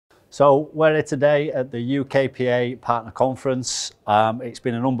So we're here today at the UKPA Partner Conference. It's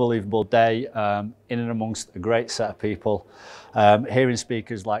been an unbelievable day in and amongst a great set of people. Hearing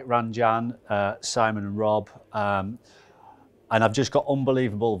speakers like Ranjan, Simon and Rob, and I've just got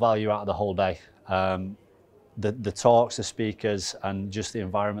unbelievable value out of the whole day. The talks, the speakers, and just the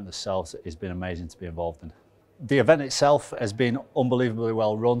environment itself has been amazing to be involved in. The event itself has been unbelievably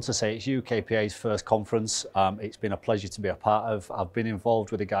well run. To say it's UKPA's first conference, it's been a pleasure to be a part of. I've been involved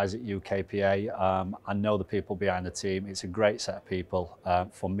with the guys at UKPA. I know the people behind the team. It's a great set of people.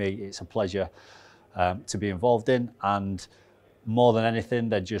 For me, it's a pleasure to be involved in, and more than anything,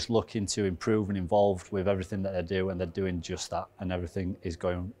 they're just looking to improve and involved with everything that they do, and they're doing just that, and everything is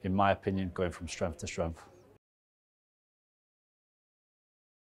going, in my opinion, going from strength to strength.